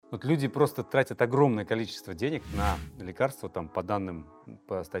Вот люди просто тратят огромное количество денег на лекарства, там, по данным,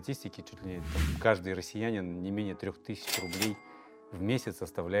 по статистике, чуть ли не каждый россиянин не менее 3000 рублей в месяц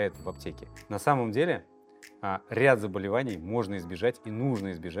оставляет в аптеке. На самом деле ряд заболеваний можно избежать и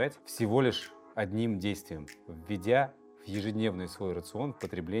нужно избежать всего лишь одним действием, введя в ежедневный свой рацион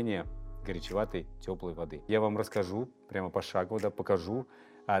потребление горячеватой теплой воды. Я вам расскажу прямо пошагово, покажу,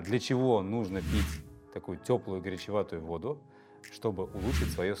 для чего нужно пить такую теплую горячеватую воду, чтобы улучшить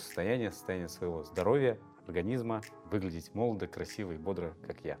свое состояние своего здоровья, организма, выглядеть молодо, красиво и бодро,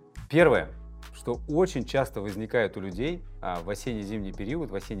 как я. Первое, что очень часто возникает у людей в осенне-зимний период,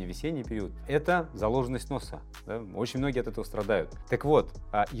 в осенне-весенний период, это заложенность носа. Да? Очень многие от этого страдают. Так вот,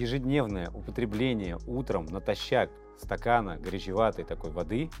 ежедневное употребление утром натощак стакана горячеватой такой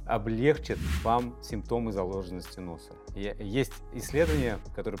воды облегчит вам симптомы заложенности носа. И есть исследование,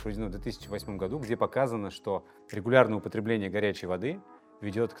 которое проведено в 2008 году, где показано, что регулярное употребление горячей воды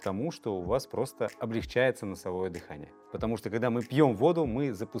ведет к тому, что у вас просто облегчается носовое дыхание. Потому что когда мы пьем воду,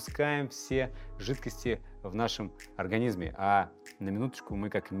 мы запускаем все жидкости в нашем организме, а на минуточку мы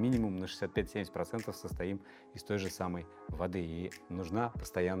как минимум на 65-70% состоим из той же самой воды. И нужна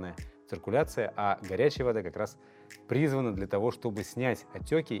постоянная циркуляция, а горячая вода как раз призвана для того, чтобы снять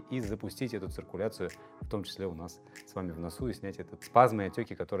отеки и запустить эту циркуляцию, в том числе у нас с вами в носу, и снять этот спазмы и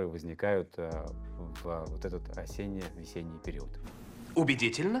отеки, которые возникают в вот этот осенне-весенний период.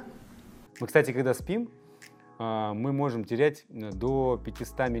 Убедительно? Мы, кстати, когда спим, мы можем терять до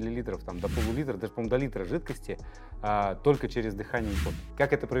 500 миллилитров, до полулитра, даже, по-моему, до литра жидкости только через дыхание и пот.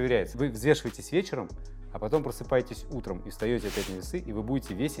 Как это проверяется? Вы взвешиваетесь вечером, а потом просыпаетесь утром и встаете опять на весы, и вы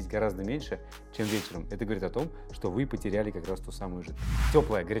будете весить гораздо меньше, чем вечером. Это говорит о том, что вы потеряли как раз ту самую жидкость.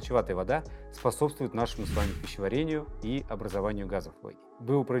 Теплая, горячеватая вода способствует нашему с вами пищеварению и образованию газов.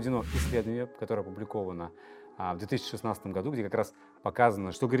 Было проведено исследование, которое опубликовано в 2016 году, где как раз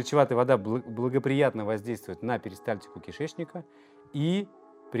показано, что горячеватая вода благоприятно воздействует на перистальтику кишечника и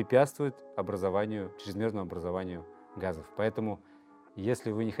препятствует чрезмерному образованию газов. Поэтому,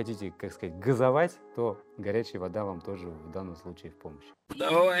 если вы не хотите, газовать, то горячая вода вам тоже в данном случае в помощь.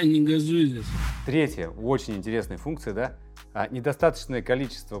 Давай, не газуй здесь. Третья, очень интересная функция, недостаточное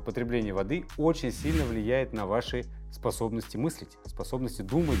количество потребления воды очень сильно влияет на ваши способности мыслить, способности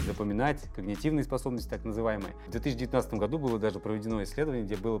думать, запоминать, когнитивные способности так называемые. В 2019 году было даже проведено исследование,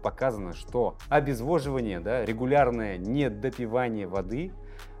 где было показано, что обезвоживание, регулярное недопивание воды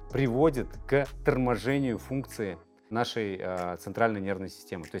приводит к торможению функции нашей центральной нервной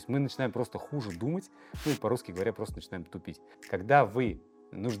системы. То есть мы начинаем просто хуже думать, по-русски говоря, просто начинаем тупить. Когда вы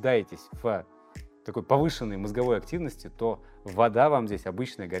нуждаетесь в такой повышенной мозговой активности, то вода вам здесь,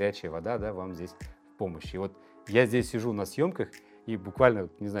 обычная горячая вода, вам здесь в помощь. И вот я здесь сижу на съемках и буквально,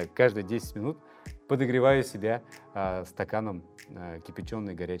 каждые 10 минут подогреваю себя стаканом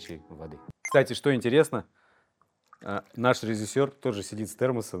кипяченой горячей воды. Кстати, что интересно, наш режиссер тоже сидит с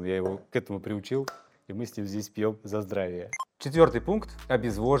термосом, я его к этому приучил, и мы с ним здесь пьем за здравие. Четвертый пункт.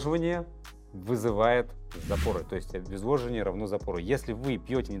 Обезвоживание вызывает запоры, то есть обезвоживание равно запору. Если вы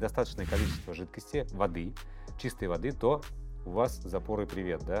пьете недостаточное количество жидкости, воды, чистой воды, то у вас запоры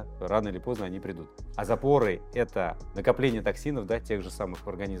привет, рано или поздно они придут. А запоры – это накопление токсинов, тех же самых в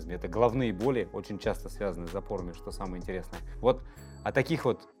организме. Это головные боли, очень часто связаны с запорами, что самое интересное. Вот о таких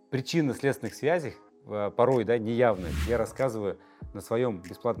вот причинно-следственных связях, порой неявных, я рассказываю на своем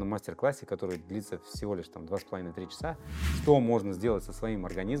бесплатном мастер-классе, который длится всего лишь 2,5-3 часа, что можно сделать со своим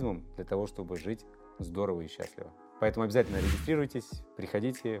организмом для того, чтобы жить здорово и счастливо. Поэтому обязательно регистрируйтесь,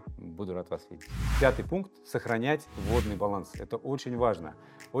 приходите, буду рад вас видеть. Пятый пункт – сохранять водный баланс. Это очень важно.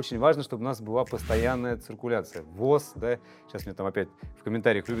 Очень важно, чтобы у нас была постоянная циркуляция. ВОЗ, сейчас мне опять в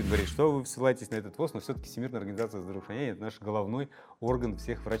комментариях любят говорить, что вы ссылаетесь на этот ВОЗ, но все-таки Всемирная организация здравоохранения – это наш головной орган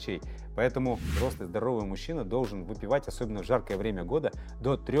всех врачей. Поэтому взрослый здоровый мужчина должен выпивать, особенно в жаркое время года,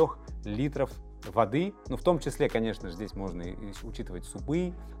 до 3 литров воды. В том числе, конечно же, здесь можно учитывать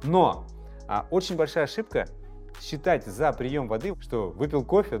супы. Но очень большая ошибка – считать за прием воды, что выпил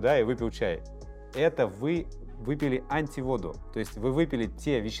кофе, и выпил чай. Это вы выпили антиводу. То есть вы выпили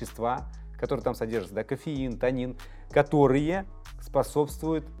те вещества, которые там содержатся, кофеин, танин, которые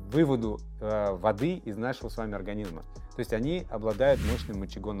способствуют выводу воды из нашего с вами организма. То есть они обладают мощным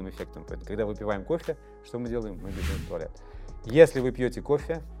мочегонным эффектом. Поэтому, когда выпиваем кофе, что мы делаем? Мы бежим в туалет. Если вы пьете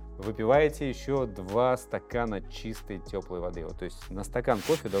кофе, выпиваете еще 2 стакана чистой теплой воды. То есть на стакан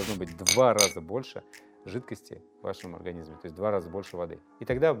кофе должно быть 2 раза больше жидкости в вашем организме, то есть 2 раза больше воды. И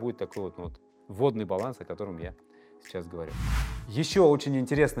тогда будет такой водный баланс, о котором я сейчас говорю. Еще очень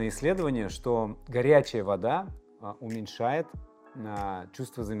интересное исследование, что горячая вода уменьшает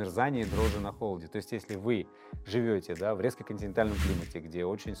чувство замерзания и дрожи на холоде. То есть если вы живете, да, в резко континентальном климате, где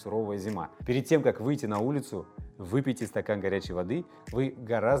очень суровая зима, перед тем, как выйти на улицу, выпейте стакан горячей воды, вы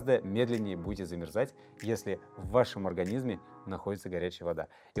гораздо медленнее будете замерзать, если в вашем организме находится горячая вода.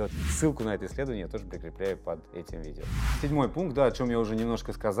 И вот ссылку на это исследование я тоже прикрепляю под этим видео. 7-й пункт, да, о чем я уже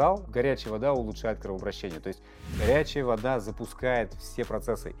немножко сказал. Горячая вода улучшает кровообращение. То есть горячая вода запускает все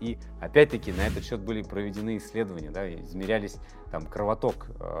процессы. И опять-таки на этот счет были проведены исследования, да, измерялись там кровоток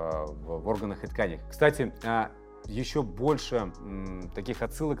в органах и тканях. Кстати, еще больше таких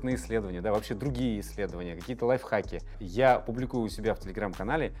отсылок на исследования, да, вообще другие исследования, какие-то лайфхаки я публикую у себя в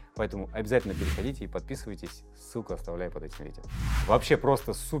телеграм-канале, поэтому обязательно переходите и подписывайтесь, ссылку оставляю под этим видео. Вообще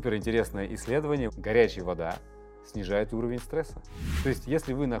просто супер интересное исследование. Горячая вода снижает уровень стресса. То есть,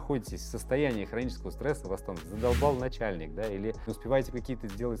 если вы находитесь в состоянии хронического стресса, вас там задолбал начальник, да, или не успеваете какие-то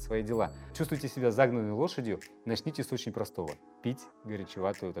сделать свои дела, чувствуете себя загнанной лошадью, начните с очень простого. Пить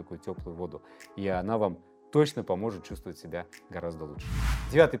горячеватую такую теплую воду, и она вам точно поможет чувствовать себя гораздо лучше.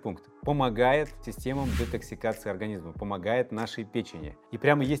 9-й пункт. Помогает системам детоксикации организма, помогает нашей печени. И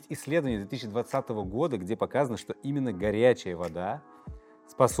прямо есть исследование 2020 года, где показано, что именно горячая вода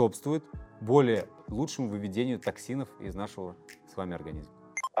способствует более лучшему выведению токсинов из нашего с вами организма.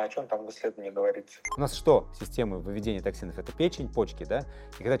 А о чем там в исследовании говорится? У нас что? Система выведения токсинов — это печень, почки, да?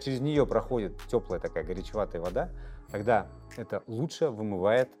 И когда через нее проходит теплая такая горячеватая вода, тогда это лучше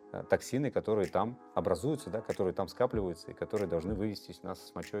вымывает токсины, которые там образуются, да, которые там скапливаются и которые должны вывестись у нас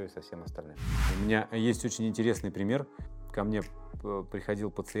с мочой и со всем остальным. У меня есть очень интересный пример. Ко мне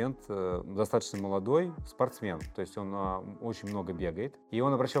приходил пациент, достаточно молодой, спортсмен, то есть он очень много бегает. И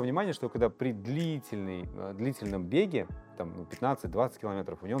он обращал внимание, что когда при длительном беге, там 15-20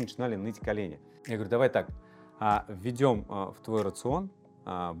 километров, у него начинали ныть колени. Я говорю, давай так, введем в твой рацион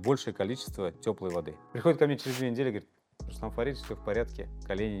большее количество теплой воды. Приходит ко мне через 2 недели, говорит, Руслан Фаридович, все в порядке,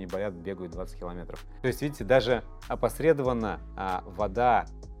 колени не болят, бегаю 20 километров. То есть, видите, даже опосредованно вода,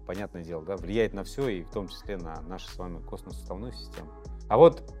 понятное дело, да, влияет на все, и в том числе на нашу с вами костно-суставную систему. А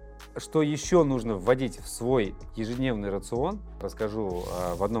вот что еще нужно вводить в свой ежедневный рацион, расскажу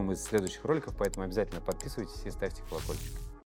в одном из следующих роликов, поэтому обязательно подписывайтесь и ставьте колокольчик.